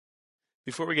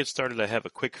Before we get started, I have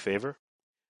a quick favor.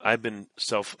 I've been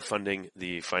self-funding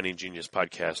the Finding Genius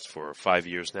podcast for 5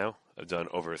 years now. I've done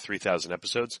over 3,000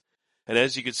 episodes. And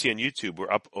as you can see on YouTube,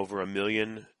 we're up over 1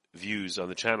 million views on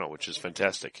the channel, which is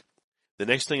fantastic. The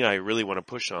next thing I really want to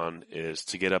push on is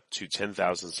to get up to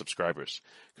 10,000 subscribers.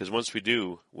 Because once we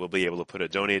do, we'll be able to put a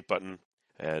donate button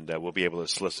and we'll be able to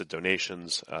solicit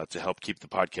donations to help keep the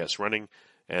podcast running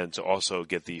and to also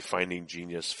get the Finding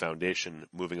Genius Foundation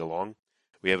moving along.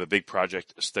 We have a big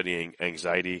project studying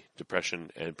anxiety, depression,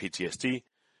 and PTSD,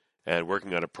 and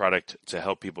working on a product to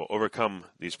help people overcome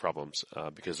these problems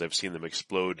because I've seen them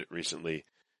explode recently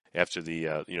after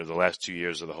the last 2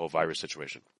 years of the whole virus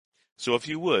situation. So if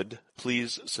you would,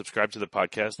 please subscribe to the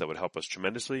podcast. That would help us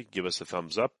tremendously. Give us a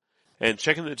thumbs up. And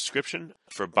check in the description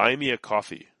for Buy Me a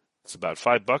Coffee. It's about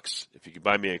 $5. If you could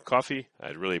buy me a coffee,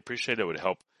 I'd really appreciate it. It would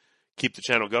help keep the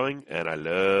channel going, and I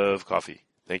love coffee.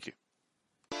 Thank you.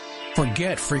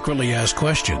 Forget frequently asked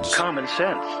questions. Common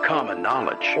sense, common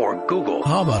knowledge, or Google.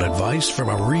 How about advice from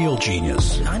a real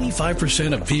genius?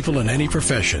 95% of people in any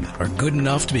profession are good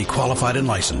enough to be qualified and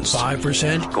licensed.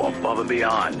 5% go above and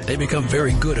beyond. They become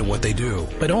very good at what they do,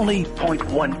 but only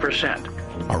 0.1%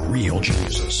 are real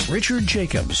geniuses. Richard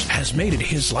Jacobs has made it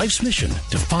his life's mission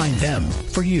to find them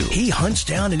for you. He hunts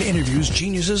down and interviews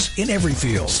geniuses in every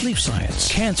field: sleep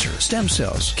science, cancer, stem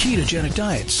cells, ketogenic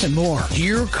diets, and more.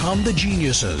 Here come the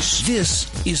geniuses.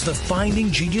 This is the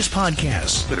Finding Genius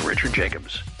Podcast with Richard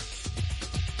Jacobs.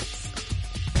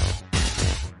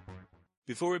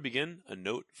 Before we begin, a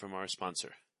note from our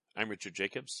sponsor. I'm Richard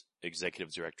Jacobs,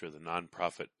 Executive Director of the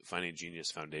nonprofit Finding Genius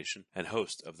Foundation and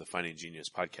host of the Finding Genius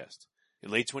Podcast. In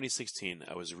late 2016,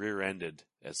 I was rear-ended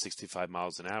at 65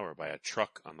 miles an hour by a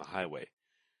truck on the highway,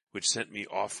 which sent me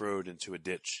off-road into a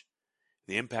ditch.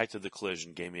 The impact of the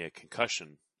collision gave me a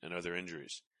concussion and other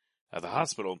injuries. At the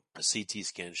hospital, a CT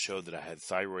scan showed that I had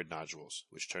thyroid nodules,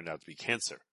 which turned out to be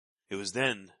cancer. It was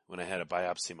then, when I had a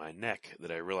biopsy of my neck,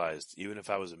 that I realized even if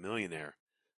I was a millionaire,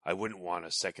 I wouldn't want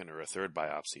a second or a third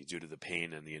biopsy due to the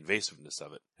pain and the invasiveness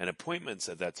of it. And appointments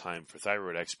at that time for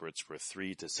thyroid experts were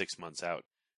 3 to 6 months out.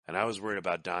 And I was worried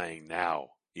about dying now,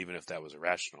 even if that was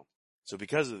irrational. So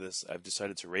because of this, I've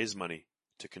decided to raise money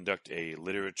to conduct a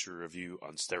literature review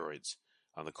on steroids,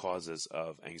 on the causes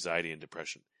of anxiety and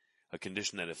depression, a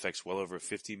condition that affects well over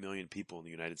 50 million people in the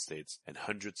United States and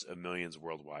hundreds of millions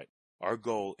worldwide. Our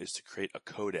goal is to create a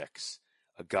codex,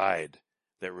 a guide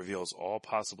that reveals all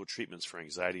possible treatments for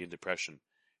anxiety and depression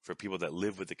for people that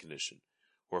live with the condition,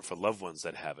 or for loved ones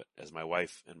that have it, as my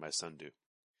wife and my son do.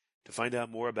 To find out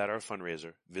more about our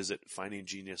fundraiser, visit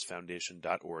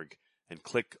findinggeniusfoundation.org and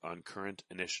click on current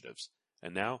initiatives.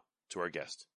 And now, to our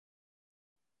guest.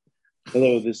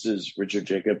 Hello, this is Richard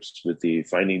Jacobs with the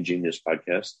Finding Genius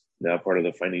podcast, now part of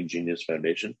the Finding Genius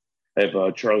Foundation. I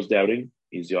have Charles Dowding.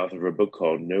 He's the author of a book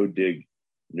called No Dig,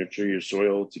 Nurture Your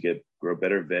Soil to Grow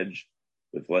Better Veg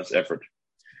with Less Effort.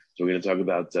 So we're going to talk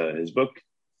about his book,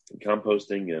 and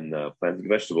composting, and planting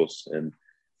vegetables. And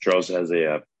Charles has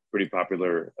a pretty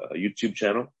popular YouTube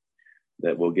channel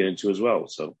that we'll get into as well.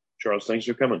 So, Charles, thanks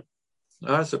for coming.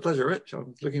 It's a pleasure, Rich.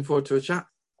 I'm looking forward to a chat.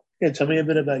 Yeah, tell me a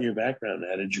bit about your background.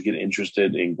 How did you get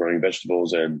interested in growing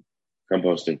vegetables and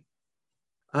composting?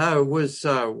 I was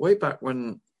way back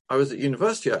when I was at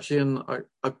university, actually, and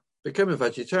I became a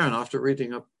vegetarian after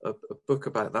reading a book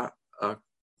about that,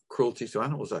 cruelty to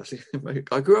animals, actually.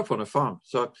 I grew up on a farm,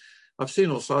 so I've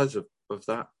seen all sides of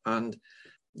that. And,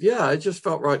 yeah, it just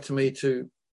felt right to me to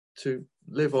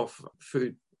live off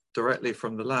food directly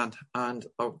from the land, and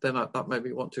that made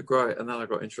me want to grow it. And then I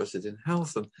got interested in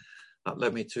health, and that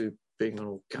led me to being an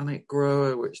organic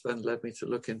grower, which then led me to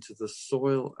look into the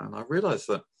soil. And I realized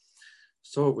that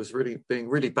soil was being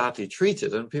really badly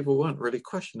treated, and people weren't really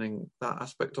questioning that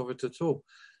aspect of it at all.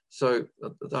 So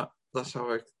that's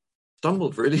how I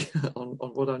stumbled really on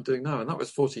what I'm doing now, and that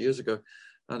was 40 years ago.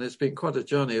 And it's been quite a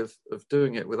journey of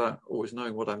doing it without always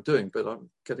knowing what I'm doing, but I'm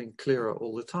getting clearer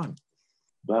all the time.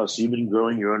 Wow, so you've been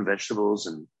growing your own vegetables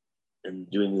and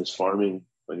doing this farming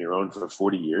on your own for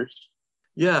 40 years?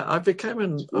 Yeah, I became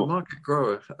a market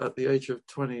grower at the age of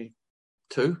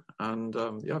 22, and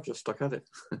I've just stuck at it.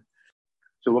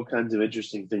 So what kinds of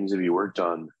interesting things have you worked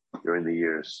on during the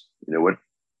years? You know, what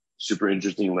super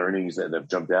interesting learnings that have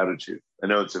jumped out at you? I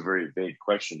know it's a very vague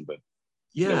question, but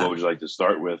what would you like to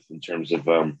start with in terms of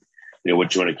what you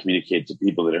want to communicate to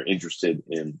people that are interested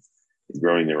in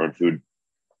growing their own food?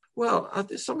 Well,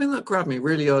 something that grabbed me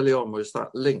really early on was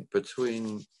that link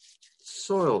between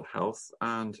soil health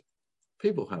and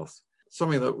people health,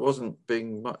 something that wasn't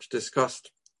being much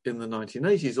discussed in the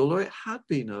 1980s, although it had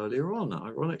been earlier on.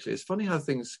 Ironically, it's funny how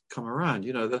things come around.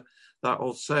 You know, that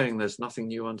old saying, there's nothing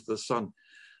new under the sun.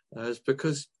 is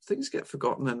because things get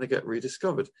forgotten and they get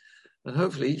rediscovered. And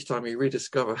hopefully each time you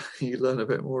rediscover, you learn a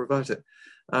bit more about it.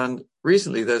 And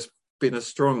recently there's been a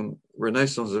strong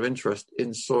renaissance of interest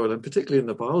in soil, and particularly in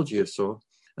the biology of soil.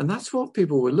 And that's what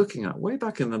people were looking at way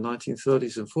back in the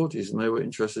 1930s and 40s. And they were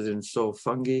interested in soil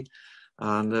fungi.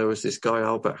 And there was this guy,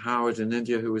 Albert Howard in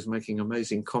India, who was making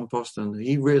amazing compost. And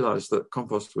he realized that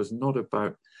compost was not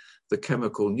about the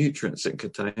chemical nutrients it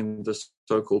contained, the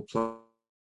so-called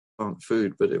plant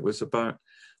food, but it was about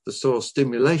the soil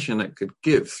stimulation it could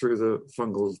give through the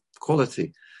fungal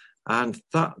quality. And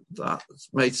that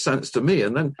made sense to me.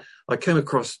 And then I came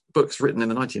across books written in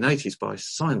the 1980s by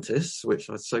scientists, which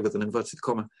I'd say with an inverted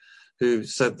comma, who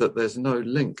said that there's no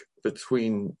link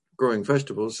between growing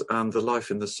vegetables and the life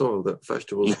in the soil, that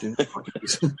vegetables do not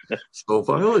use soil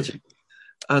biology.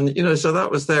 And, so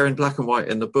that was there in black and white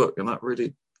in the book. And that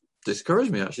really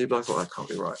discouraged me, actually. But I thought, I can't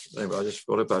be right. Maybe I just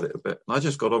forgot about it a bit. And I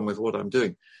just got on with what I'm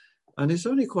doing. And it's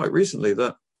only quite recently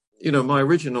that, my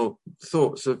original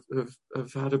thoughts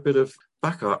have had a bit of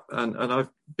backup, and I've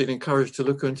been encouraged to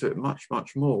look into it much,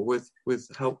 much more with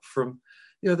help from,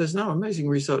 there's now amazing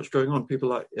research going on. People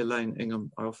like Elaine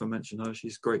Ingham, I often mention her,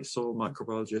 she's a great soil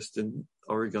microbiologist in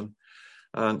Oregon,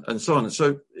 and so on. And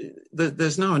so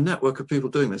there's now a network of people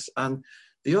doing this. And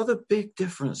the other big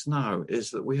difference now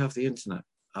is that we have the internet,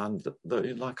 and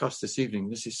like us this evening,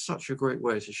 this is such a great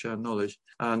way to share knowledge.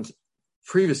 And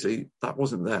previously that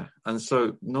wasn't there, and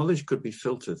so knowledge could be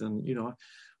filtered. And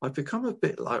I've become a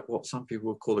bit like what some people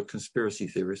would call a conspiracy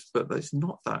theorist, but it's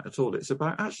not that at all. It's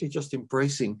about actually just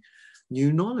embracing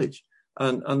new knowledge,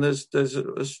 and there's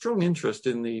a strong interest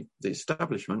in the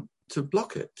establishment to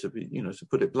block it, to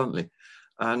put it bluntly.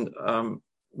 And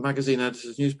magazine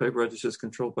editors, newspaper editors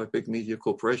controlled by big media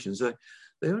corporations,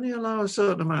 they only allow a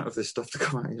certain amount of this stuff to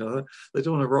come out. They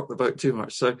don't want to rock the boat too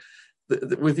much. So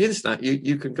with the internet,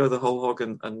 you can go the whole hog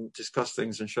and discuss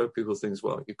things and show people things.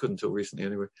 Well, you couldn't until recently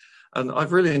anyway. And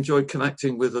I've really enjoyed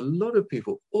connecting with a lot of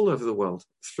people all over the world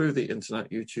through the internet,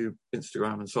 YouTube,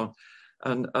 Instagram, and so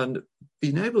on, and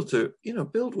being able to,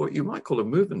 build what you might call a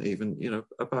movement even,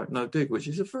 about No Dig, which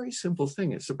is a very simple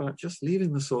thing. It's about just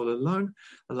leaving the soil alone,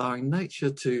 allowing nature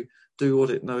to do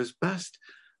what it knows best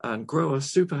and grow a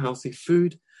super healthy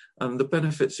food. And the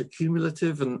benefits are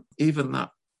cumulative, and even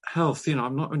that health,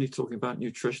 I'm not only talking about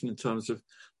nutrition in terms of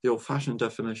the old-fashioned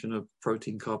definition of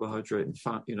protein, carbohydrate, and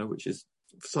fat, which is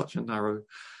such a narrow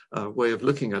way of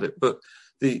looking at it, but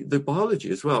the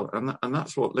biology as well. And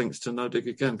that's what links to No Dig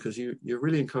again, because you're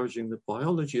really encouraging the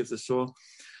biology of the soil,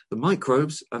 the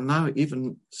microbes, and now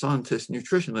even scientists,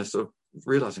 nutritionists are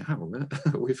realizing, hang on a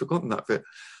minute, we've forgotten that bit.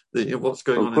 What's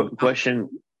going on? Question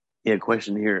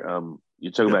here.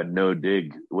 You talk about No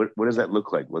Dig. What does that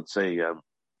look like? Let's say,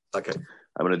 okay,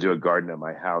 I'm going to do a garden at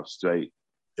my house.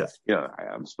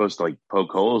 I'm supposed to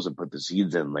poke holes and put the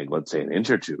seeds in, let's say an inch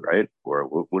or two, right? Or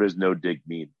what does No Dig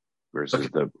mean versus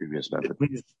the previous method? It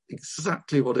means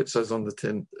exactly what it says on the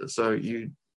tin. So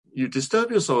you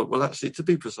disturb your soil. Well, actually, to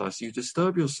be precise, you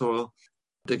disturb your soil,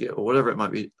 dig it, or whatever it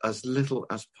might be, as little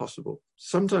as possible.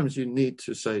 Sometimes you need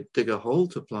to, say, dig a hole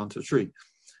to plant a tree.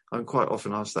 I'm quite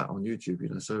often asked that on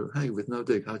YouTube, so, hey, with No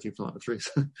Dig, how do you plant a tree?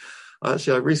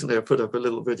 Actually, I put up a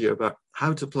little video about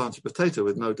how to plant a potato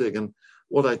with No Dig. And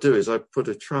what I do is I put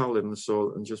a trowel in the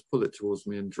soil and just pull it towards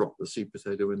me and drop the seed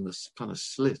potato in this kind of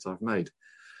slit I've made.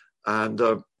 And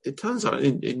it turns out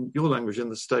in your language in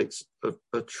the States,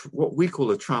 what we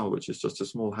call a trowel, which is just a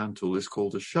small hand tool, is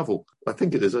called a shovel. I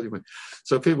think it is anyway.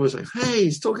 So people will say, hey,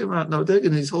 he's talking about No Dig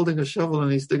and he's holding a shovel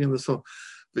and he's digging the soil.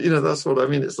 But, that's what I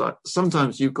mean. It's like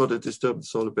sometimes you've got to disturb the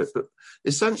soil a bit, but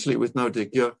essentially with No Dig,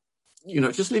 you're,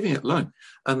 just leaving it alone.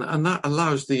 And that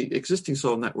allows the existing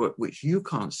soil network, which you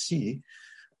can't see,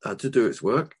 to do its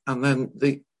work. And then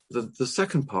the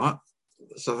second part,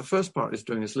 so the first part is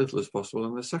doing as little as possible.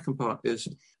 And the second part is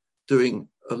doing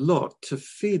a lot to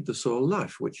feed the soil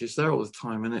life, which is there all the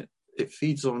time. And it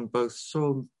feeds on both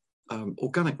soil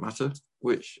organic matter,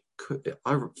 which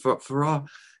for our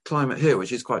climate here,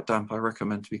 which is quite damp, I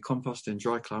recommend to be compost. In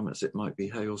dry climates, it might be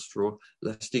hay or straw,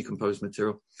 less decomposed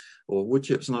material, or wood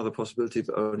chips, another possibility,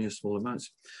 but only in small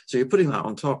amounts. So you're putting that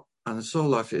on top, and the soil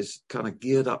life is kind of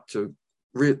geared up for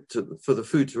the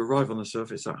food to arrive on the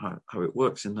surface. That's how it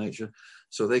works in nature.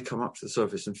 So they come up to the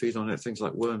surface and feed on it, things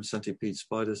like worms, centipedes,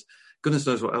 spiders, goodness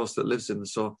knows what else that lives in the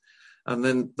soil. And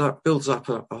then that builds up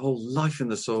a whole life in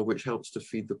the soil, which helps to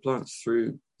feed the plants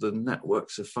through the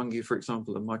networks of fungi, for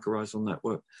example, a mycorrhizal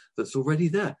network that's already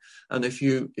there. And if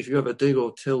you ever dig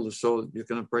or till the soil, you're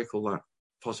going to break all that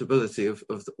possibility of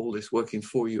all this working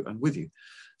for you and with you.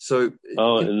 So,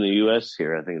 in the U.S.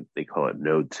 here, I think they call it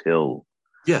no-till.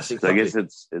 Yes, exactly. So I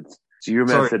guess it's So your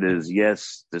method is,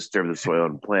 yes, disturb the soil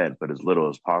and plant, but as little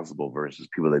as possible versus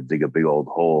people that dig a big old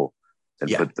hole and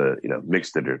put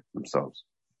mix the dirt themselves.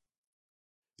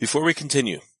 Before we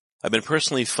continue, I've been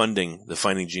personally funding the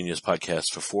Finding Genius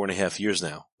podcast for 4.5 years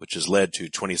now, which has led to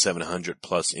 2,700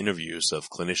 plus interviews of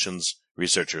clinicians,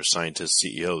 researchers, scientists,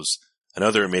 CEOs, and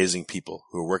other amazing people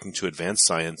who are working to advance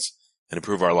science and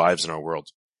improve our lives and our world.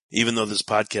 Even though this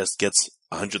podcast gets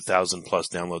 100,000 plus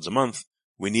downloads a month,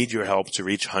 we need your help to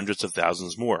reach hundreds of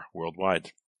thousands more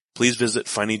worldwide. Please visit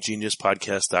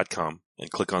findinggeniuspodcast.com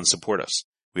and click on Support Us.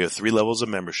 We have 3 levels of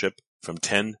membership from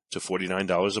 $10 to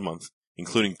 $49 a month,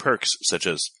 including perks such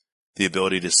as the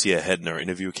ability to see ahead in our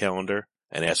interview calendar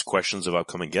and ask questions of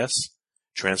upcoming guests,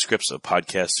 transcripts of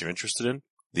podcasts you're interested in,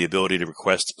 the ability to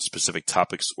request specific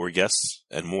topics or guests,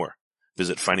 and more.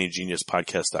 Visit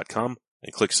findinggeniuspodcast.com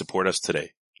and click Support Us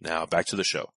today. Now back to the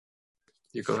show.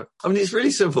 You got it. I mean, it's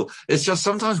really simple. It's just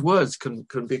sometimes words can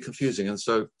be confusing, and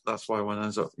so that's why one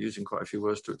ends up using quite a few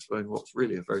words to explain what's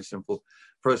really a very simple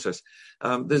process.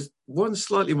 There's one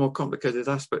slightly more complicated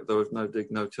aspect, though, of no dig,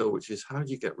 no till, which is how do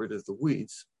you get rid of the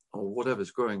weeds or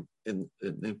whatever's growing in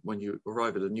when you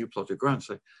arrive at a new plot of ground,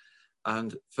 say.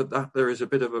 And for that, there is a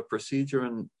bit of a procedure,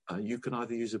 and you can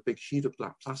either use a big sheet of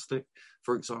black plastic,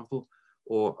 for example,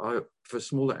 or for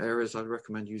smaller areas, I'd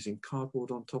recommend using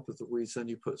cardboard on top of the weeds. Then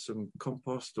you put some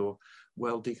compost or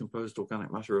well-decomposed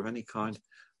organic matter of any kind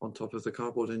on top of the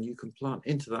cardboard, and you can plant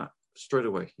into that straight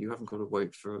away. You haven't got to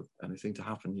wait for anything to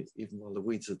happen, even while the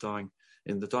weeds are dying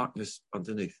in the darkness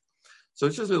underneath. So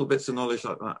it's just little bits of knowledge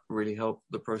like that really help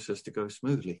the process to go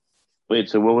smoothly. Wait,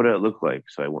 so what would it look like?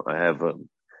 So I have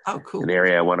cool. An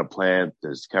area I want to plant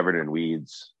that's covered in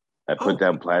weeds. I put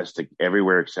down plastic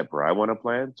everywhere except where I want to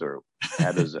plant, or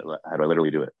how do I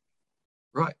literally do it?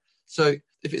 Right. So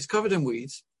if it's covered in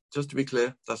weeds, just to be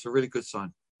clear, that's a really good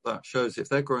sign. That shows if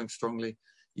they're growing strongly,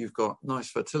 you've got nice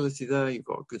fertility there, you've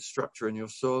got a good structure in your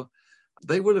soil.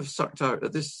 They would have sucked out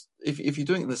at this, if you're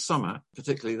doing it in the summer,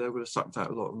 particularly, they would have sucked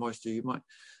out a lot of moisture. You might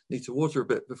need to water a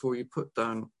bit before you put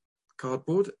down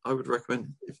cardboard. I would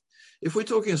recommend, if we're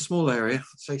talking a small area,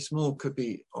 say small could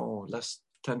be less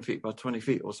 10 feet by 20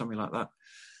 feet or something like that.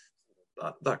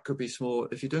 That could be small.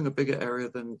 If you're doing a bigger area,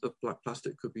 then the black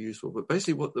plastic could be useful. But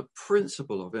basically what the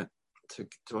principle of it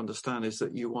to understand is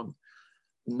that you want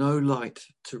no light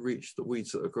to reach the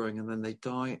weeds that are growing, and then they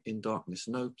die in darkness.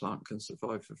 No plant can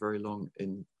survive for very long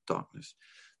in darkness.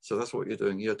 So that's what you're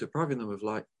doing. You're depriving them of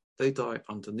light. They die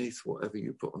underneath whatever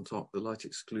you put on top, the light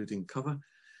excluding cover.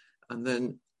 And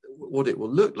then what it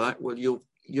will look like, well,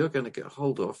 you're going to get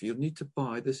hold of, you'll need to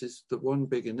buy, this is the one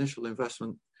big initial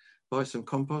investment, buy some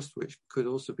compost, which could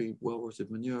also be well-rotted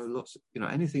manure, lots,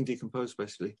 anything decomposed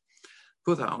basically.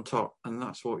 Put that on top, and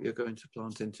that's what you're going to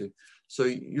plant into. So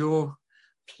your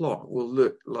plot will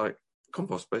look like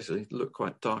compost, basically, look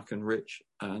quite dark and rich,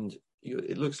 and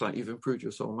it looks like you've improved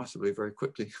your soil massively very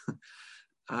quickly.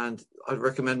 And I'd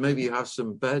recommend maybe you have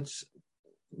some beds,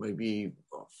 maybe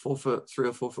 3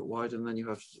 or 4 foot wide, and then you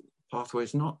have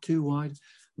pathways not too wide,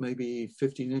 maybe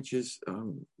 15 inches.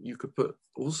 You could put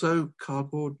also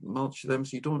cardboard, mulch them,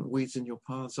 so you don't want weeds in your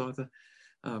paths either.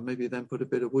 Maybe then put a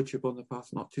bit of wood chip on the path,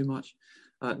 not too much.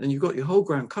 And you've got your whole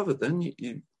ground covered then.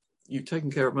 You've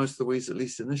taken care of most of the weeds, at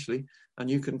least initially, and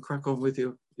you can crack on with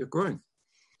your growing.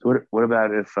 So what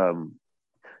about if,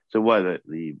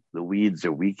 the weeds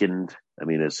are weakened? I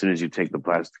mean, as soon as you take the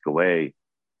plastic away,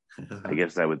 I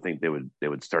guess I would think they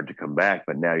would start to come back,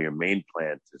 but now your main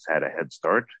plant has had a head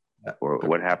start, or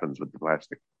what happens with the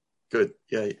plastic? Good.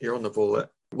 Yeah, you're on the ball there.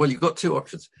 Well, you've got 2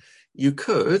 options. You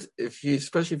could,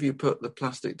 especially if you put the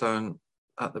plastic down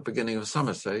at the beginning of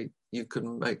summer, say, you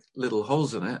can make little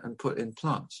holes in it and put in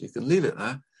plants. You can leave it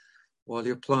there while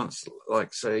your plants,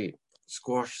 like, say,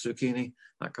 squash, zucchini,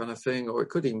 that kind of thing, or it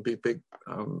could even be big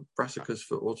brassicas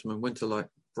for autumn and winter, like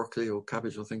broccoli or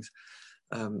cabbage or things.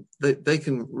 They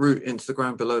can root into the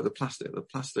ground below the plastic. The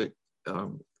plastic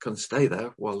can stay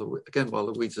there while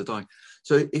the weeds are dying.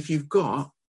 So if you've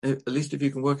got, at least if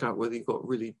you can work out whether you've got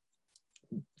really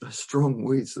strong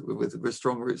weeds with a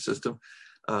strong root system,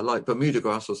 like Bermuda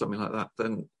grass or something like that,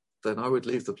 then I would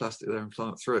leave the plastic there and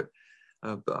plant through it.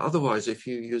 But otherwise, if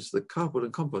you use the cardboard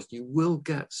and compost, you will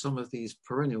get some of these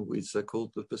perennial weeds, they're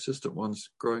called the persistent ones,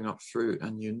 growing up through,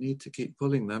 and you need to keep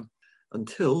pulling them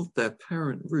until their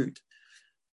parent root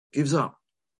gives up,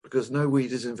 because no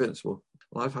weed is invincible.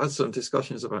 Well, I've had some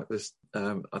discussions about this.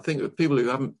 I think with people who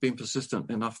haven't been persistent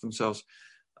enough themselves,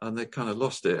 and they kind of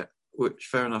lost it, which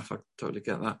fair enough, I totally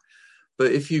get that.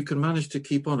 But if you can manage to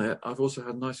keep on it, I've also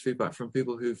had nice feedback from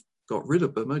people who've got rid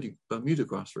of Bermuda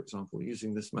grass, for example,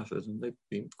 using this method, and they've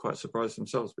been quite surprised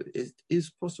themselves. But it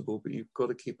is possible, but you've got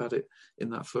to keep at it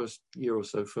in that first year or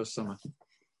so, first summer.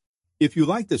 If you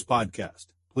like this podcast,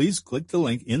 please click the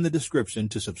link in the description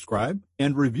to subscribe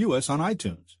and review us on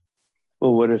iTunes.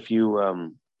 Well, what if you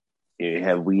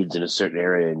have weeds in a certain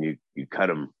area and you cut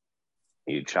them,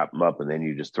 you chop them up, and then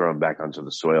you just throw them back onto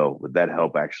the soil? Would that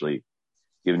help actually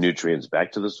give nutrients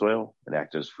back to the soil and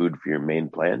act as food for your main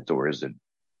plant, or is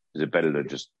it better to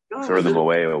just throw them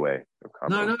away?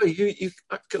 No, you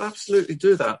could absolutely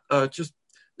do that. Just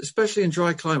especially in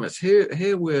dry climates.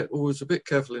 Here we're always a bit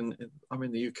careful. I'm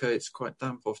in the UK. It's quite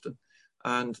damp often,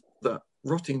 and that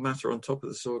rotting matter on top of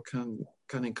the soil can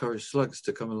encourage slugs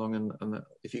to come along, and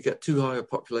if you get too high a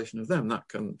population of them,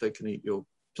 they can eat your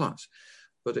plants.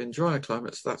 But in drier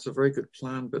climates, that's a very good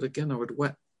plan. But again, I would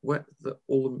wet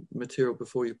all the material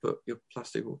before you put your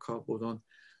plastic or cardboard on,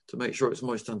 to make sure it's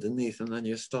moist underneath, and then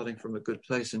you're starting from a good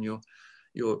place, and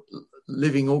your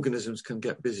living organisms can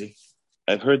get busy.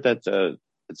 I've heard that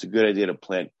it's a good idea to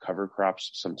plant cover crops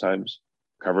sometimes,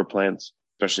 cover plants,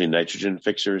 especially nitrogen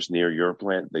fixers near your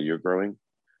plant that you're growing.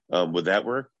 Would that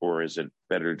work, or is it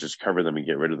better to just cover them and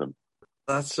get rid of them?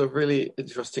 That's a really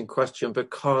interesting question,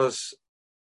 because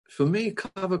for me,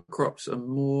 cover crops are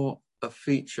more a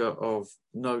feature of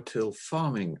no-till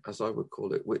farming, as I would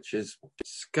call it, which is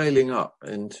scaling up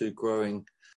into growing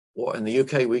what in the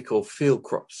UK we call field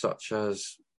crops, such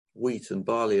as wheat and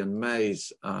barley and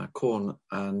maize, corn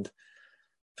and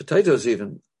potatoes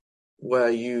even, where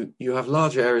you have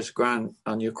large areas of ground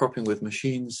and you're cropping with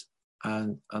machines,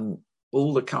 and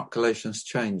all the calculations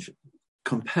change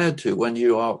compared to when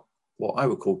you are what I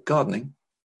would call gardening.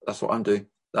 That's what I'm doing.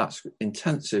 That's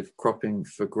intensive cropping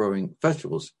for growing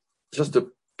vegetables. Just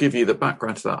to give you the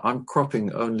background to that, I'm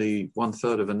cropping only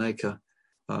 1/3 of an acre.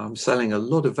 I'm selling a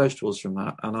lot of vegetables from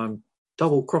that, and I'm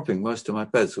double cropping most of my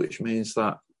beds, which means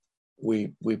that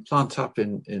we plant up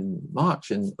in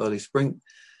March, in early spring.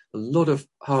 A lot of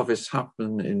harvests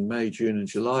happen in May, June, and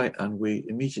July, and we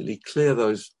immediately clear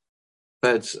those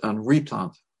beds and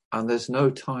replant. And there's no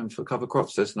time for cover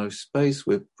crops. There's no space.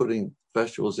 We're putting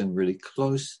vegetables in really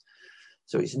close.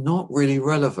 So it's not really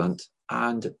relevant.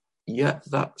 And yet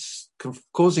that's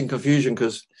causing confusion,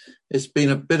 because it's been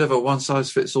a bit of a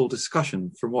one-size-fits-all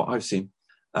discussion from what I've seen.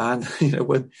 And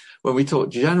when we talk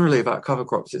generally about cover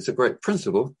crops, it's a great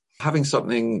principle. Having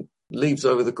something leaves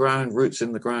over the ground, roots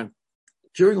in the ground,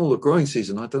 during all the growing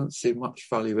season, I don't see much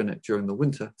value in it during the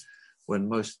winter, when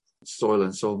most soil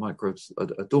and soil microbes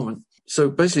are dormant. So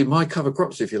basically my cover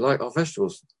crops, if you like, are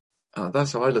vegetables.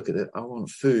 That's how I look at it. I want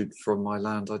food from my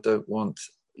land. I don't want,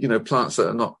 plants that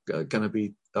are not going to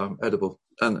be edible.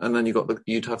 And then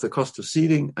you'd have the cost of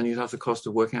seeding, and you'd have the cost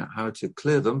of working out how to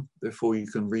clear them before you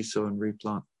can resow and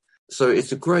replant. So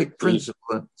it's a great principle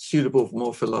and suitable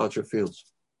more for larger fields.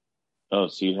 Oh,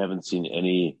 so you haven't seen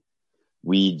any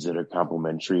weeds that are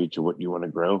complementary to what you want to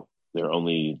grow? They're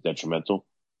only detrimental?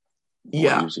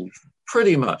 Yeah,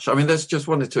 pretty much. I mean, there's just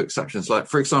one or two exceptions. Like,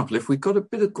 for example, if we've got a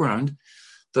bit of ground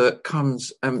that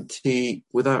comes empty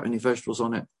without any vegetables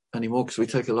on it anymore, because we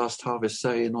take a last harvest,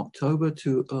 say, in October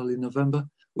to early November,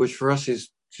 which for us is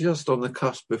just on the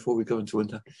cusp before we go into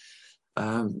winter,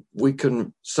 we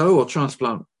can sow or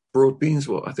transplant broad beans,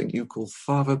 what I think you call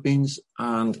fava beans,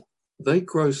 and they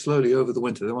grow slowly over the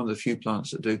winter. They're one of the few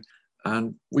plants that do.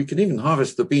 And we can even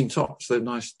harvest the bean tops. They're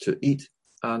nice to eat,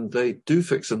 and they do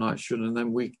fix the nitrogen, and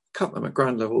then we cut them at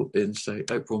ground level in, say,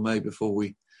 April, May, before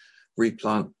we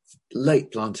replant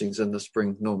late plantings in the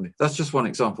spring normally. That's just one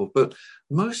example, but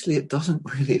mostly it doesn't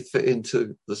really fit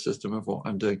into the system of what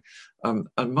I'm doing.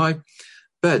 And my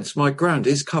beds, my ground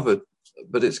is covered,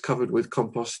 but it's covered with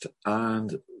compost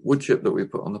and wood chip that we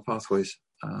put on the pathways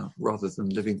rather than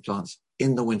living plants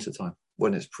in the wintertime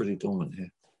when it's pretty dormant here.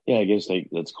 Yeah, I guess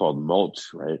that's called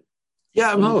mulch, right?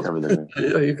 Yeah, mulch.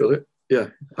 Yeah, you got it. Yeah,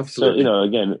 absolutely. So,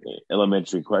 again,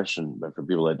 elementary question, but for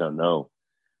people that don't know,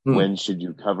 when should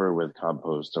you cover with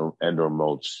compost or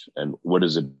mulch, and what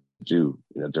does it do,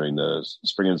 during the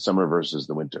spring and summer versus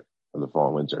the winter or the fall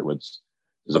and winter?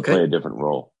 Does it play a different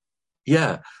role?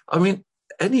 Yeah, I mean,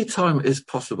 any time is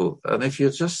possible. And if you're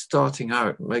just starting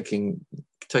out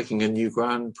taking a new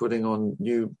ground, putting on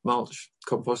new mulch,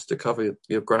 compost to cover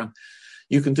your ground,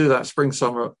 you can do that spring,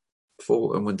 summer,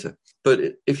 fall and winter. But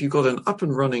if you've got an up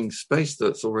and running space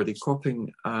that's already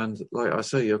cropping, and like I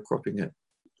say, you're cropping it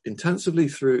intensively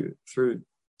through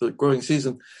the growing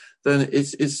season, then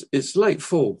it's late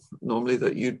fall normally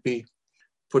that you'd be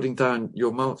putting down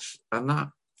your mulch, and that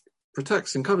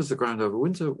protects and covers the ground over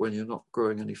winter when you're not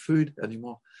growing any food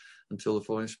anymore until the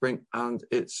following spring. And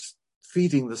it's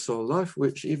feeding the soil life,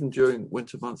 which even during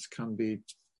winter months can be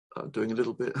doing a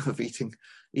little bit of eating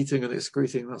and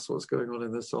excreting. That's what's going on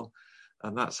in the soil.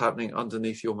 And that's happening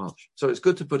underneath your mulch. So it's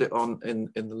good to put it on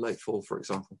in the late fall, for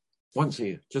example,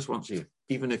 just once a year,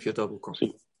 even if you're double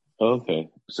cropping. Okay.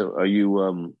 So are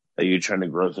you trying to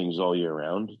grow things all year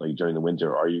round? Like during the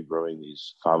winter, are you growing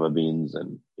these fava beans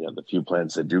and the few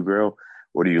plants that do grow?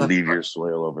 Or do you leave your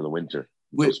soil over the winter?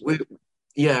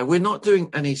 We're not doing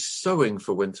any sowing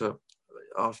for winter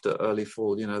after early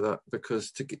fall,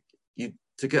 because to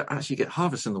get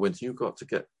harvest in the winter, you've got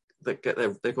to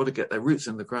they've got to get their roots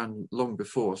in the ground long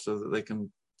before, so that they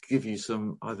can give you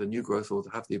some either new growth or to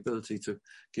have the ability to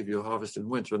give you a harvest in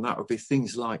winter. And that would be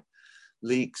things like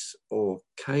leeks or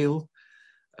kale,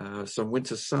 some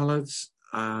winter salads,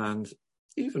 and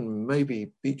even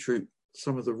maybe beetroot.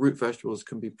 Some of the root vegetables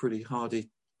can be pretty hardy,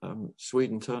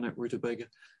 Sweden turnip, rutabaga,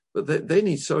 but they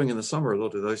need sowing in the summer, a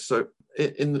lot of those. So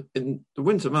in the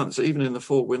winter months, even in the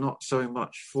fall, we're not sowing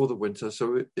much for the winter.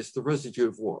 So it's the residue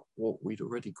of what we'd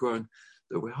already grown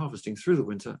that we're harvesting through the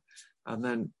winter. And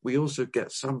then we also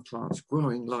get some plants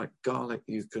growing, like garlic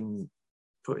you can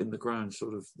put in the ground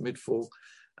sort of mid-fall,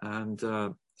 and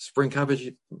spring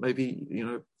cabbage, maybe,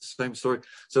 same story.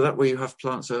 So that way you have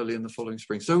plants early in the following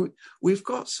spring. So we've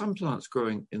got some plants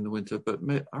growing in the winter, but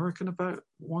I reckon about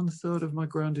 1/3 of my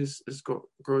ground has got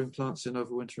growing plants in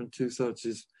over winter, and 2/3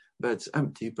 is beds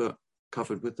empty but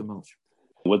covered with the mulch.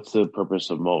 What's the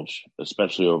purpose of mulch,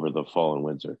 especially over the fall and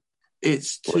winter?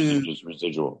 It's or is it just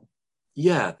residual?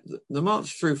 Yeah, the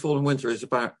mulch through fall and winter is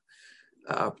about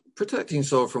protecting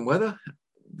soil from weather,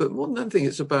 but more than anything,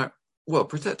 it's about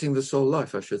protecting the soil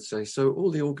life, I should say. So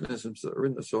all the organisms that are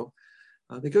in the soil,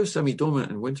 they go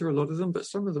semi-dormant in winter, a lot of them, but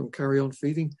some of them carry on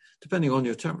feeding, depending on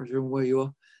your temperature and where you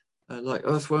are. Like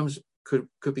earthworms could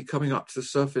be coming up to the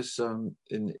surface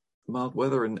in mild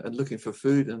weather and looking for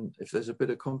food. And if there's a bit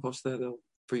of compost there, they'll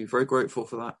be very grateful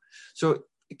for that. So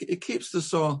it keeps the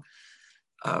soil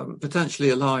potentially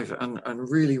alive and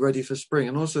really ready for spring.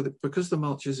 And also because the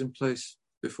mulch is in place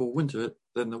before winter,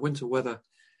 then the winter weather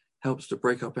helps to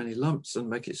break up any lumps and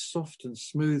make it soft and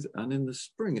smooth. And in the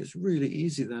spring, it's really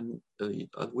easy then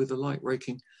with a light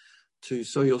raking to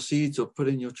sow your seeds or put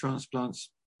in your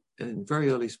transplants. In very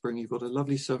early spring, you've got a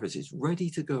lovely surface. It's ready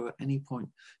to go at any point.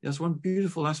 That's one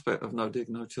beautiful aspect of no dig,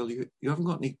 no till. You haven't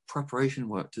got any preparation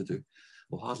work to do,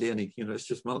 or hardly any. It's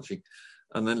just mulching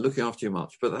and then looking after your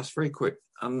mulch. But that's very quick,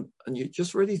 and you're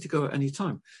just ready to go at any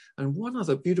time. And one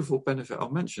other beautiful benefit I'll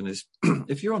mention is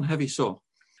if you're on heavy soil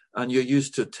and you're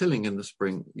used to tilling in the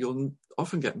spring, you'll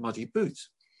often get muddy boots.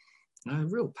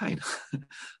 Real pain.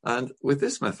 And with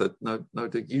this method, no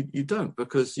dig, you don't,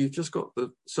 because you've just got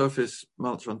the surface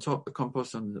mulch on top, the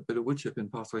compost and a bit of wood chip in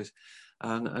pathways,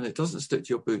 and it doesn't stick to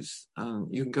your boots.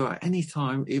 And you can go at any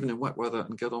time, even in wet weather,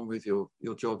 and get on with your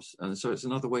jobs. And so it's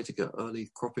another way to get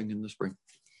early cropping in the spring.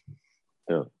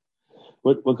 Yeah.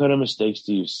 What kind of mistakes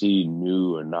do you see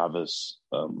new or novice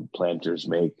planters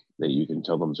make that you can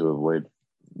tell them to avoid?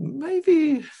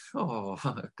 Maybe,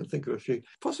 I can think of a few.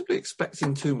 Possibly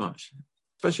expecting too much,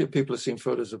 especially if people have seen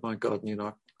photos of my garden.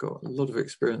 I've got a lot of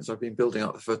experience. I've been building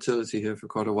up the fertility here for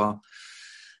quite a while.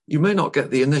 You may not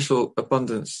get the initial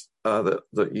abundance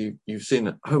that you've seen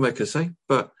at homemakers say,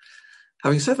 but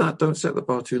having said that, don't set the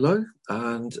bar too low.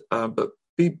 And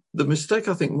the mistake,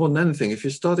 I think, more than anything, if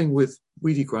you're starting with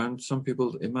weedy ground, some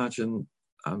people imagine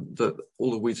that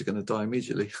all the weeds are going to die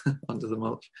immediately under the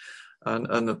mulch,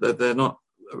 and that they're not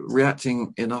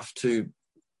reacting enough to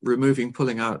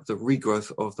pulling out the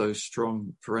regrowth of those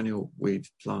strong perennial weed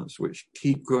plants, which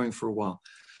keep growing for a while.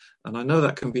 And I know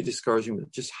that can be discouraging,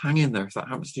 but just hang in there. If that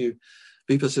happens to you,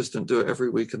 be persistent, do it every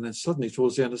week. And then suddenly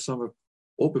towards the end of summer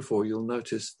or before, you'll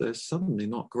notice they're suddenly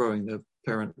not growing. Their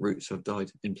parent roots have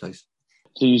died in place.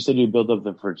 So you said you build up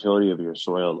the fertility of your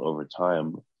soil over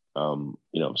time.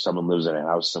 If someone lives in a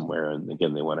house somewhere and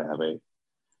again, they want to have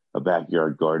a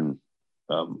backyard garden,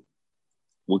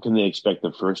 what can they expect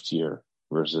the first year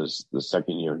versus the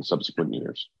second year and subsequent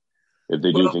years if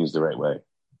they do things the right way?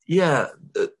 Yeah.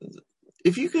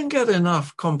 If you can get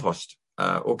enough compost,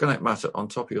 organic matter on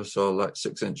top of your soil, like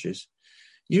 6 inches,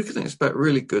 you can expect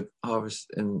really good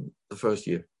harvest in the first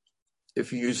year.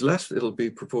 If you use less, it'll be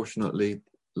proportionately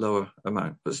lower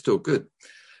amount, but still good.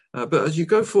 But as you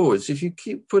go forwards, if you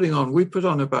keep putting on, we put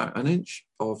on about 1 inch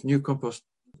of new compost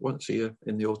once a year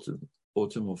in the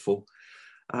autumn or fall.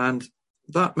 And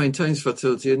that maintains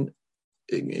fertility,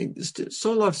 and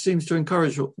soil life seems to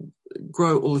encourage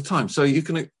grow all the time. So you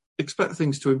can expect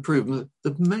things to improve.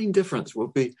 The main difference will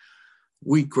be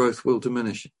weed growth will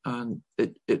diminish, and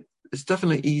it's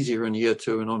definitely easier in year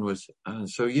 2 and onwards. And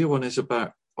so year 1 is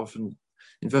about often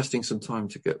investing some time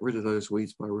to get rid of those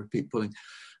weeds by repeat pulling.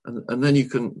 And then you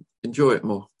can enjoy it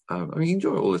more. I mean, you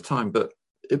enjoy it all the time, but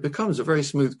it becomes a very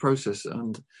smooth process.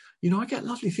 And, I get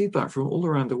lovely feedback from all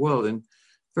around the world in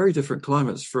very different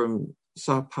climates, from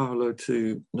Sao Paulo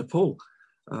to Nepal,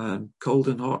 cold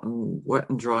and hot and wet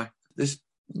and dry. This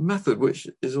method, which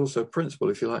is also a principle,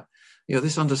 if you like,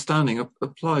 this understanding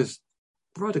applies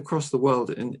right across the world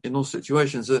in all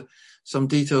situations. Some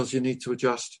details you need to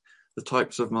adjust, the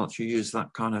types of mulch you use,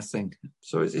 that kind of thing.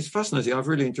 So it's fascinating. I've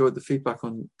really enjoyed the feedback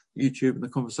on YouTube and the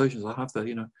conversations I have there,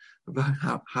 about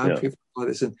how people apply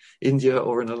this in India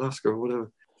or in Alaska or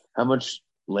whatever. How much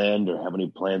land or how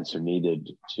many plants are needed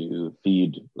to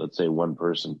feed, let's say, one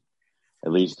person,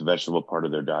 at least the vegetable part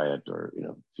of their diet, or,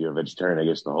 if you're a vegetarian, I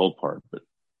guess the whole part. But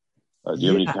do you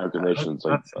have any calculations,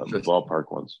 like ballpark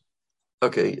ones?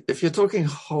 Okay, if you're talking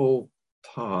whole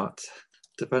part,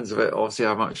 depends a bit, obviously,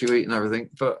 how much you eat and everything,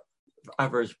 but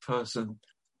average person,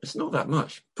 it's not that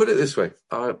much. Put it this way,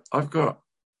 I've got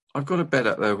a bed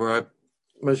out there where I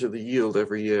measure the yield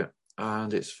every year,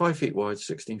 and it's 5 feet wide,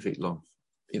 16 feet long.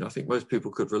 I think most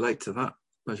people could relate to that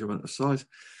measurement of size.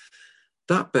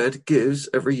 That bed gives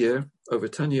every year, over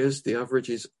 10 years, the average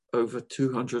is over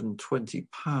 220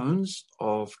 pounds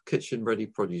of kitchen-ready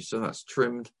produce. So that's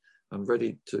trimmed and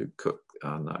ready to cook.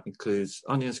 And that includes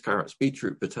onions, carrots,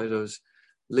 beetroot, potatoes,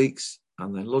 leeks,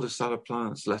 and then a lot of salad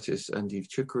plants, lettuce, endive,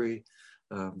 chicory,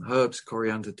 herbs,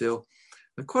 coriander, dill.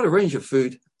 And quite a range of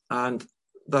food. And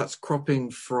that's cropping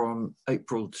from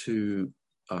April to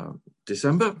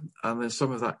December, and then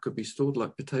some of that could be stored,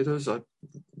 like potatoes. I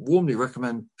warmly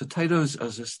recommend potatoes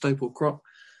as a staple crop,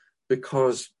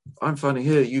 because I'm finding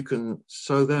here you can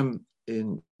sow them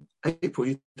in April.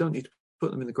 You don't need to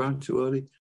put them in the ground too early.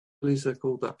 They're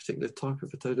called, that particular type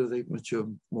of potato. They mature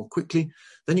more quickly.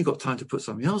 Then you've got time to put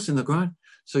something else in the ground,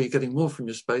 so you're getting more from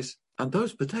your space. And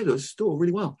those potatoes store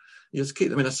really well. You just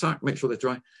keep them in a sack, make sure they're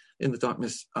dry in the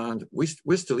darkness, and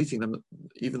we're still eating them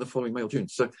even the following May or June.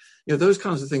 So, those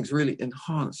kinds of things really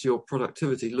enhance your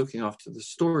productivity, looking after the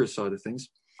storage side of things.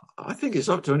 I think it's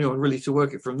up to anyone really to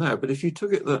work it from there. But if you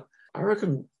took it that, I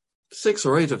reckon 6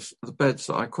 or 8 of the beds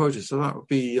that I quoted, so that would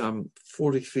be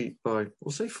 40 feet by,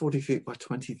 we'll say 40 feet by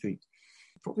 20 feet.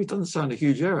 Probably doesn't sound a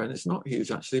huge area, and it's not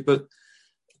huge actually, but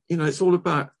it's all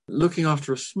about looking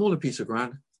after a smaller piece of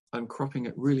ground and cropping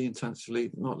it really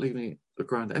intensively, not leaving the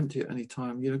ground empty at any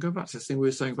time. Go back to this thing we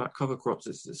were saying about cover crops.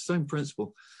 It's the same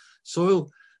principle. Soil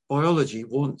biology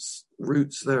wants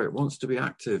roots there. It wants to be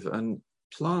active, and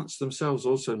plants themselves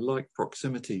also like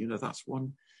proximity. That's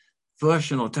one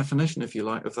version or definition, if you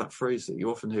like, of that phrase that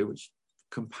you often hear, which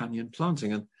companion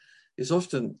planting, and is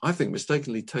often, I think,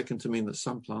 mistakenly taken to mean that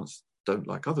some plants don't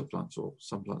like other plants, or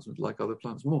some plants would like other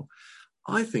plants more.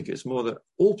 I think it's more that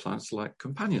all plants like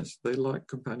companions. They like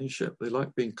companionship. They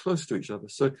like being close to each other.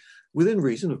 So within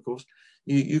reason, of course,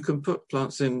 you can put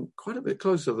plants in quite a bit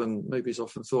closer than maybe is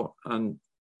often thought, and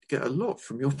get a lot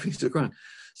from your piece of ground.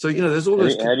 So, there's all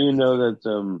those... How do you know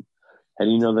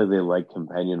that they like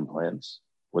companion plants?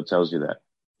 What tells you that?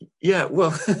 Yeah,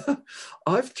 well,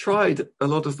 I've tried a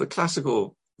lot of the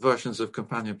classical versions of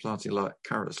companion planting, like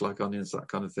carrots, like onions, that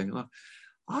kind of thing. And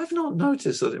I've not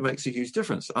noticed that it makes a huge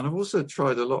difference. And I've also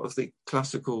tried a lot of the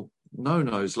classical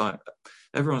no-nos, like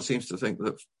everyone seems to think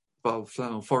that bulb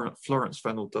flannel, Florence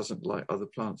fennel doesn't like other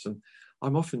plants. And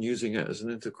I'm often using it as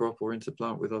an intercrop or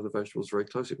interplant with other vegetables very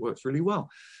close. It works really well.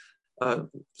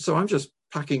 So I'm just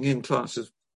packing in plants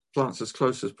as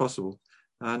close as possible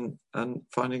and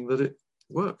finding that it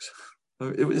works.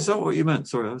 Is that what you meant?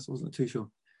 Sorry, I wasn't too sure.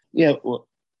 Yeah, well,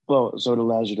 so it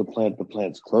allows you to plant the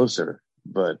plants closer,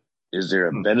 but is there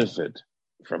a benefit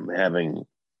from having,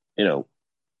 a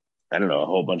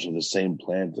whole bunch of the same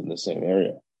plant in the same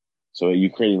area? So are you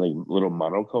creating like little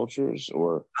monocultures,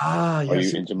 or are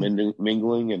you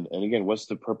intermingling? And again, what's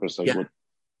the purpose? Like, if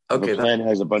a plant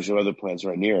has a bunch of other plants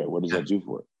right near it, what does that do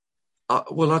for it?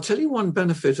 Well, I'll tell you one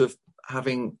benefit of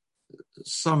having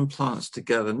some plants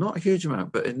together, not a huge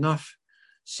amount, but enough.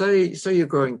 Say you're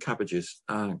growing cabbages.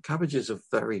 Cabbages are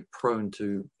very prone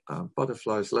to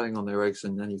butterflies laying on their eggs,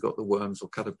 and then you've got the worms or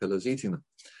caterpillars eating them.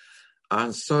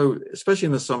 And so, especially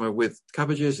in the summer with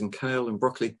cabbages and kale and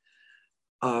broccoli,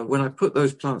 when I put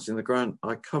those plants in the ground,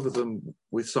 I cover them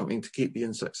with something to keep the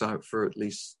insects out for at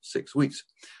least 6 weeks.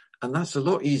 And that's a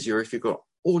lot easier if you've got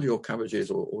all your cabbages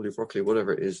or all your broccoli,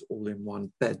 whatever it is, all in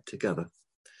one bed together.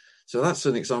 So that's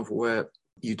an example where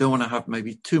you don't want to have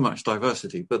maybe too much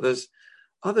diversity. But there's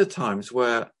other times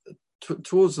where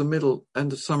towards the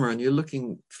end of summer, and you're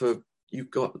looking for,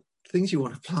 you've got things you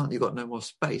want to plant, you've got no more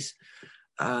space,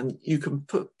 and you can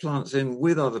put plants in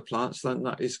with other plants. Then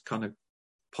that is kind of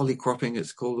polycropping,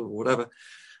 it's called, or whatever.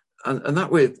 And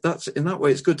that way,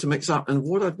 it's good to mix up. And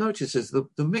what I've noticed is the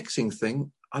mixing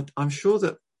thing, I'm sure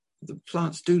that the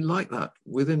plants do like that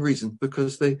within reason,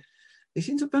 because they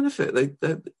seem to benefit.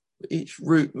 Each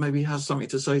root maybe has something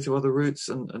to say to other roots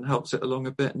and helps it along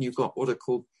a bit. And you've got what are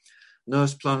called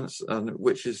nurse plants,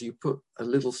 which is you put a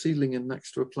little seedling in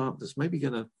next to a plant that's maybe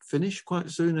going to finish quite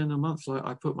soon in a month. Like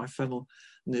I put my fennel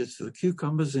near to the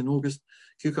cucumbers in August.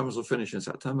 Cucumbers will finish in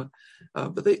September,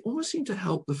 but they almost seem to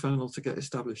help the fennel to get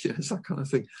established. It's that kind of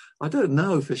thing. I don't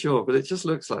know for sure, but it just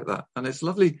looks like that, and it's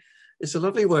lovely. It's a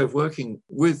lovely way of working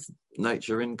with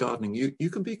nature in gardening. You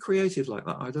can be creative like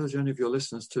that. I'd urge any of your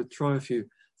listeners to try a few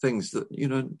things that,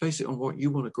 base it on what you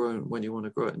want to grow and when you want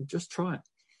to grow it, and just try it.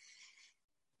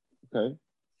 Okay.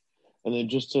 And then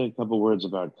just a couple words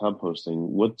about composting.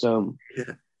 What's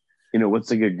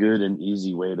what's like a good and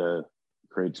easy way to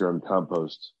create your own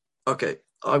compost? Okay.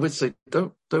 I would say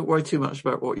don't worry too much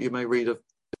about what you may read of.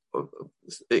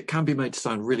 It can be made to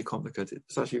sound really complicated.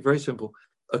 It's actually very simple.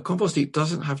 A compost heap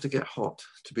doesn't have to get hot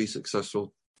to be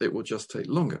successful. It will just take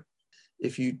longer.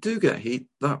 If you do get heat,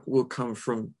 that will come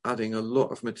from adding a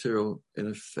lot of material in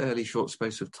a fairly short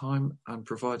space of time and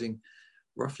providing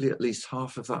roughly at least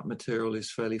half of that material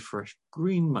is fairly fresh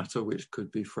green matter, which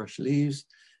could be fresh leaves.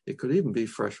 It could even be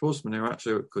fresh horse manure.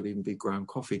 Actually, it could even be ground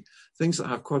coffee. Things that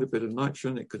have quite a bit of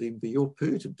nitrogen. It could even be your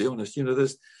poo, to be honest.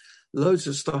 There's loads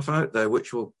of stuff out there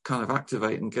which will kind of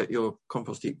activate and get your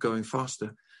compost heap going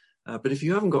faster. But if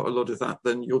you haven't got a lot of that,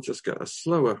 then you'll just get a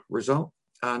slower result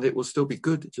and it will still be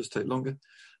good. It just take longer.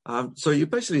 So you're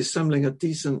basically assembling a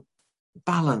decent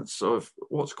balance of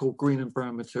what's called green and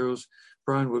brown materials.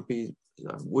 Brown would be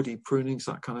woody prunings,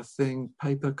 that kind of thing,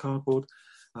 paper, cardboard,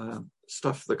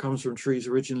 stuff that comes from trees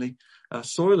originally.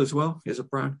 Soil as well is a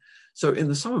brown. So in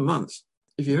the summer months,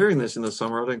 if you're hearing this in the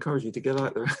summer, I'd encourage you to get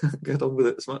out there and get on with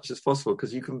it as much as possible,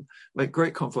 because you can make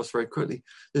great compost very quickly.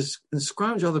 And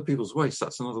scrounge other people's waste.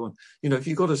 That's another one. If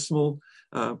you've got a small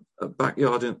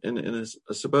backyard in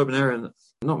a suburban area,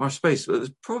 not much space, but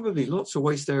there's probably lots of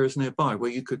waste areas nearby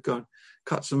where you could go and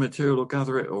cut some material or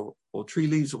gather it, or tree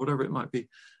leaves or whatever it might be,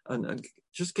 and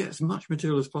just get as much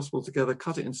material as possible together.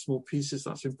 Cut it in small pieces.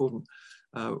 That's important.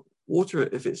 Water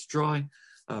it if it's dry,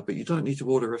 but you don't need to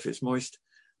water if it's moist.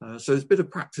 So there's a bit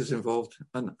of practice involved,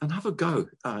 and have a go.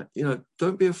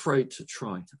 Don't be afraid to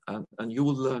try, and you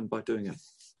will learn by doing it.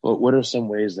 Well, what are some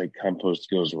ways that compost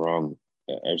goes wrong?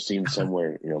 I've seen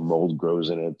somewhere, mold grows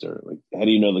in it, or like, how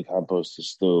do you know the compost is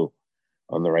still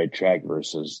on the right track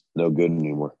versus no good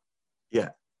anymore? Yeah.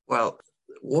 Well,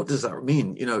 what does that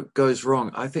mean? Goes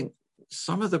wrong. I think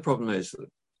some of the problem is that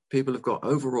people have got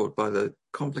overawed by the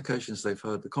complications they've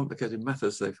heard, the complicated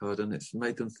methods they've heard, and it's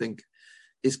made them think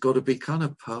it's got to be kind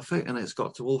of perfect and it's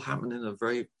got to all happen in a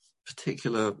very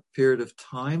particular period of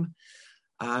time.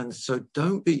 And so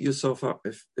don't beat yourself up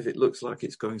if it looks like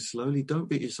it's going slowly. Don't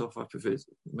beat yourself up if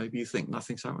maybe you think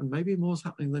nothing's happening. Maybe more's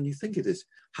happening than you think it is.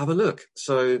 Have a look.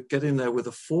 So get in there with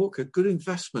a fork. A good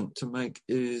investment to make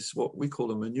is what we call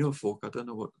a manure fork. I don't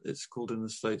know what it's called in the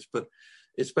States, but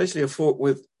it's basically a fork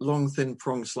with long, thin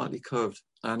prongs, slightly curved,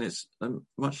 and it's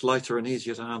much lighter and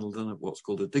easier to handle than what's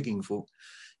called a digging fork.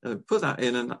 Put that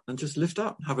in and just lift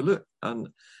up, have a look. And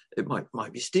it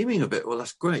might be steaming a bit. Well,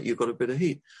 that's great. You've got a bit of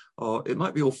heat. Or it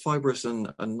might be all fibrous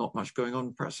and not much going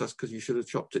on. Perhaps that's because you should have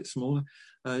chopped it smaller.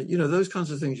 Those kinds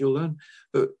of things you'll learn.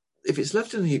 But if it's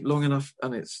left in the heap long enough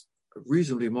and it's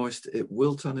reasonably moist, it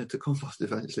will turn into compost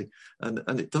eventually.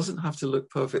 And it doesn't have to look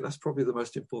perfect. That's probably the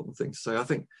most important thing to say. I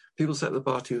think people set the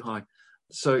bar too high.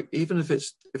 So even if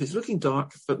it's looking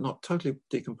dark but not totally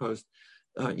decomposed,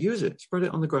 use it, spread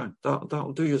it on the ground.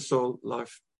 That'll do your soil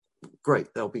life great.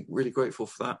 They'll be really grateful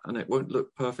for that, and it won't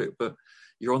look perfect, but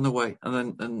you're on the way.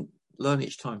 And learn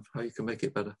each time how you can make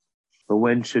it better. But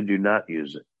when should you not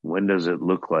use it? When does it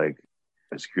look like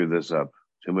I screw this up?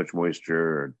 Too much moisture,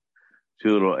 or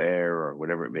too little air, or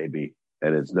whatever it may be,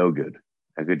 and it's no good.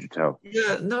 How could you tell?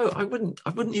 Yeah, no, I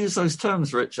wouldn't use those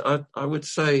terms, Rich. I would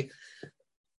say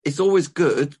it's always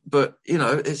good, but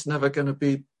it's never going to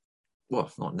be. Well,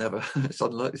 not never. It's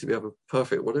unlikely to be ever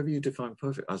perfect, whatever you define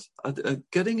perfect as.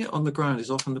 Getting it on the ground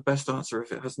is often the best answer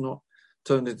if it has not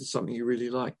turned into something you really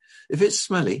like. If it's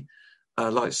smelly,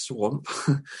 like swamp,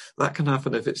 that can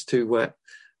happen if it's too wet.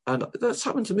 And that's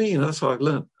happened to me, that's how I've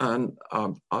learned. And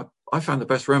I found the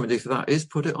best remedy for that is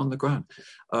put it on the ground,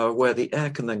 where the air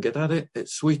can then get at it, it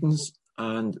sweetens,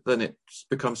 and then it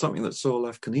becomes something that soil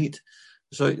life can eat.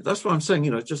 So that's what I'm saying,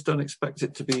 just don't expect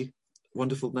it to be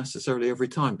wonderful necessarily every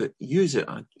time, but use it,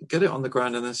 get it on the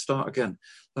ground and then start again.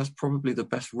 That's probably the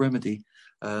best remedy.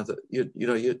 That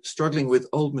you're struggling with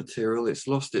old material, it's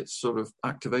lost its sort of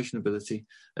activation ability.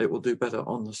 It will do better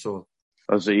on the soil.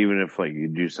 Also, even if like you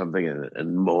do something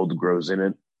and mold grows in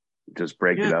it, just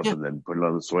break it up and then put it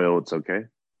on the soil, it's okay?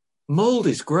 Mold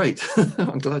is great.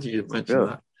 I'm glad you mentioned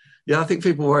that. Yeah, I think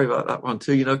people worry about that one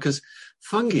too, because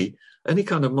fungi, any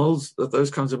kind of molds, those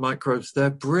kinds of microbes,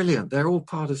 they're brilliant. They're all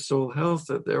part of soil health.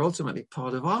 They're ultimately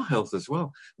part of our health as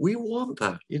well. We want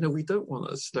that. We don't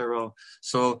want a sterile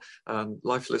soil and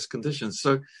lifeless conditions.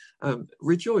 So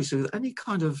rejoice with any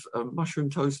kind of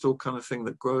mushroom toadstool kind of thing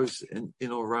that grows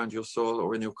in or around your soil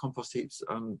or in your compost heaps.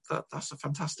 That's a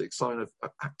fantastic sign of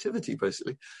activity,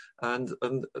 basically. And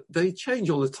they change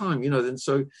all the time, and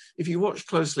so if you watch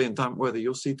closely in damp weather,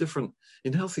 you'll see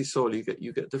in healthy soil,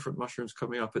 you get different mushrooms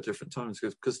coming up at different times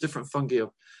because different fungi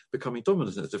are becoming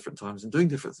dominant at different times and doing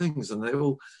different things, and they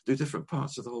all do different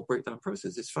parts of the whole breakdown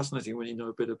process. It's fascinating when you know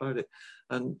a bit about it.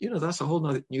 And, that's a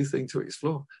whole new thing to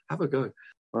explore. Have a go.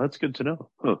 Well, that's good to know.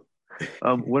 Huh.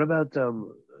 What about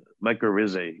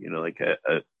mycorrhizae?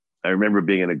 I remember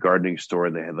being in a gardening store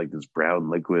and they had like this brown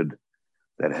liquid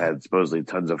that had supposedly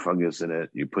tons of fungus in it.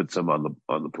 You put some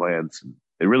on the plants, and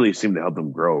it really seemed to help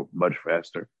them grow much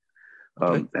faster.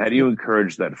 Okay. How do you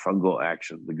encourage that fungal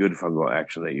action, the good fungal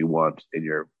action that you want in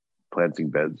your planting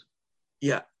beds?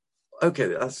 Yeah. Okay,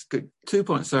 that's good. 2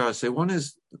 points there, I say. One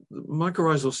is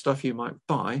mycorrhizal stuff you might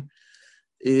buy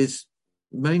is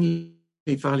mainly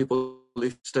valuable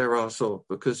if sterile soil,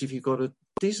 because if you've got a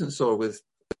decent soil with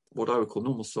what I would call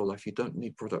normal soil life, you don't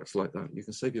need products like that. You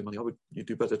can save your money. You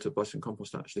do better to buy some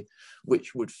compost, actually,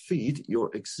 which would feed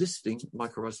your existing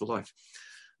mycorrhizal life.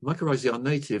 Mycorrhizae are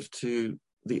native to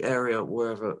the area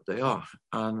wherever they are,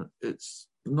 and it's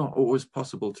not always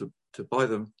possible to buy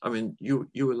them. I mean, you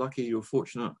were lucky, you were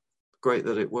fortunate, great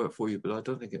that it worked for you, but I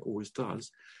don't think it always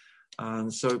does.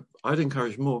 And so I'd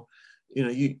encourage more,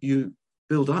 you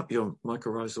build up your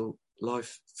mycorrhizal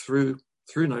life through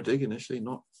no dig initially,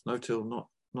 not no till,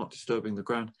 not disturbing the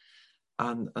ground,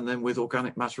 and then with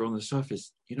organic matter on the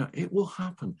surface, it will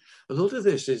happen. A lot of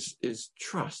this is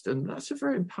trust, and that's a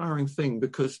very empowering thing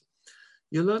because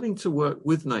you're learning to work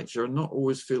with nature and not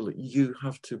always feel that you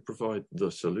have to provide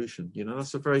the solution.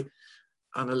 That's a very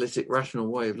analytic, rational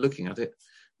way of looking at it,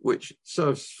 which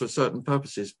serves for certain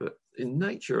purposes. But in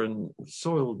nature and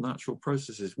soil natural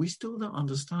processes, we still don't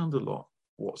understand a lot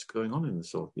what's going on in the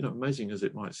soil. Amazing as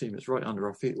it might seem, it's right under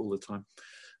our feet all the time.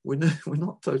 We're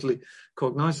not totally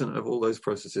cognizant of all those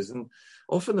processes. And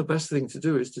often the best thing to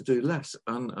do is to do less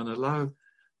and allow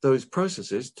those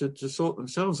processes to sort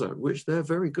themselves out, which they're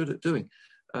very good at doing.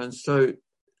 And so,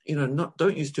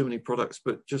 don't use too many products,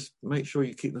 but just make sure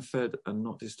you keep them fed and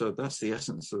not disturbed. That's the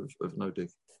essence of no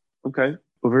dig. Okay.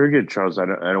 Well, very good, Charles. I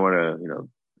don't want to,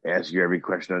 ask you every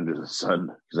question under the sun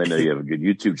because I know you have a good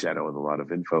YouTube channel with a lot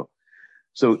of info.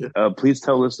 So please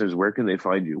tell listeners, where can they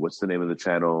find you? What's the name of the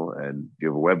channel? And do you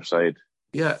have a website?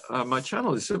 Yeah, my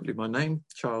channel is simply my name,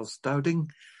 Charles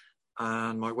Dowding.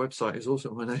 And my website is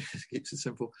also my name. It keeps it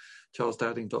simple,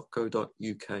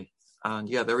 charlesdowding.co.uk. And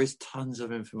yeah, there is tons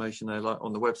of information there. Like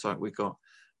on the website, we've got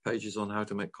pages on how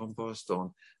to make compost,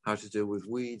 on how to deal with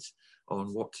weeds,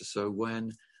 on what to sow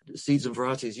when, seeds and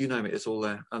varieties, you name it, it's all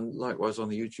there. And likewise on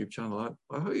the YouTube channel.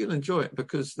 I hope you'll enjoy it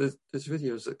because there's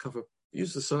videos that cover,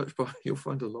 use the search bar, you'll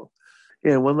find a lot.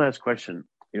 Yeah, one last question.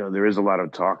 There is a lot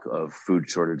of talk of food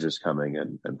shortages coming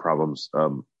and problems.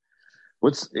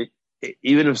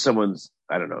 Even if someone's,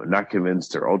 I don't know, not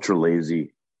convinced or ultra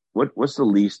lazy, what's the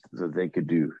least that they could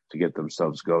do to get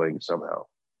themselves going somehow?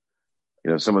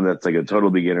 Someone that's like a total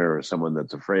beginner or someone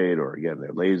that's afraid or, again,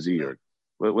 they're lazy or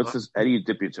what's this? How do you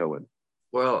dip your toe in?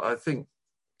 Well, I think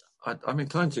I'm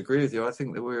inclined to agree with you. I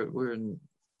think that we're in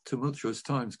tumultuous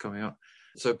times coming up.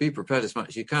 So be prepared as much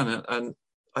as you can. And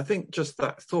I think just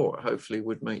that thought hopefully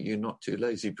would make you not too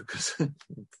lazy because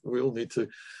we all need to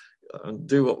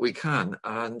do what we can.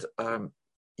 And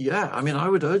I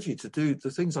would urge you to do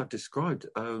the things I've described.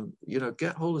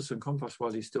 Get hold of some compost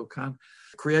while you still can.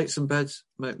 Create some beds,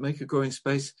 make a growing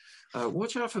space.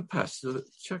 Watch out for pests.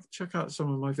 Check out some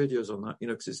of my videos on that,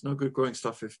 because it's no good growing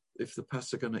stuff if the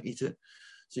pests are going to eat it.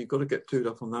 So you've got to get clued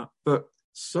up on that. But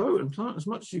sow and plant as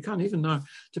much as you can, even now,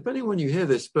 depending when you hear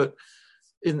this, but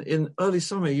in early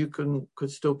summer, you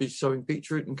could still be sowing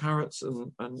beetroot and carrots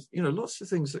and lots of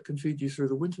things that can feed you through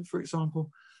the winter, for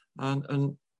example,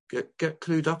 and get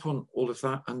clued up on all of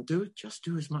that and do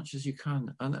as much as you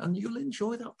can. And you'll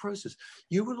enjoy that process.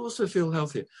 You will also feel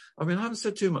healthier. I mean, I haven't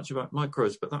said too much about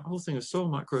microbes, but that whole thing of soil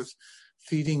microbes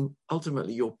feeding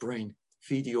ultimately your brain,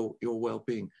 feed your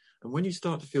well-being. And when you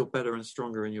start to feel better and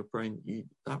stronger in your brain,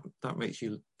 that makes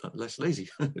you less lazy,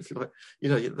 if you like.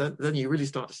 Then you really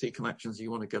start to see connections.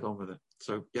 You want to get on with it.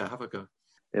 So yeah, have a go.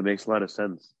 It makes a lot of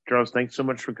sense. Charles, thanks so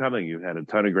much for coming. You had a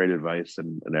ton of great advice,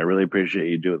 and I really appreciate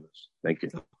you doing this. Thank you.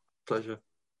 Pleasure.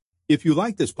 If you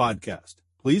like this podcast,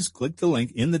 please click the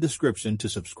link in the description to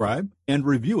subscribe and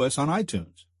review us on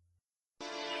iTunes.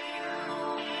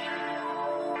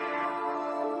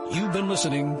 You've been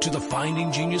listening to the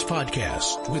Finding Genius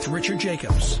podcast with Richard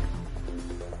Jacobs.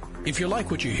 If you like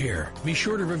what you hear, be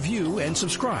sure to review and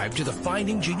subscribe to the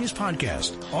Finding Genius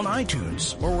podcast on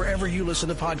iTunes or wherever you listen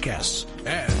to podcasts.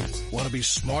 And want to be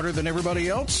smarter than everybody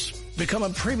else? Become a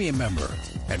premium member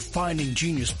at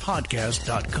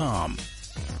findinggeniuspodcast.com.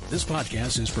 This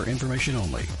podcast is for information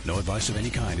only. No advice of any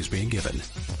kind is being given.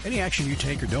 Any action you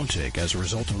take or don't take as a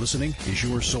result of listening is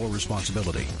your sole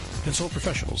responsibility. Consult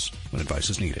professionals when advice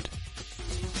is needed.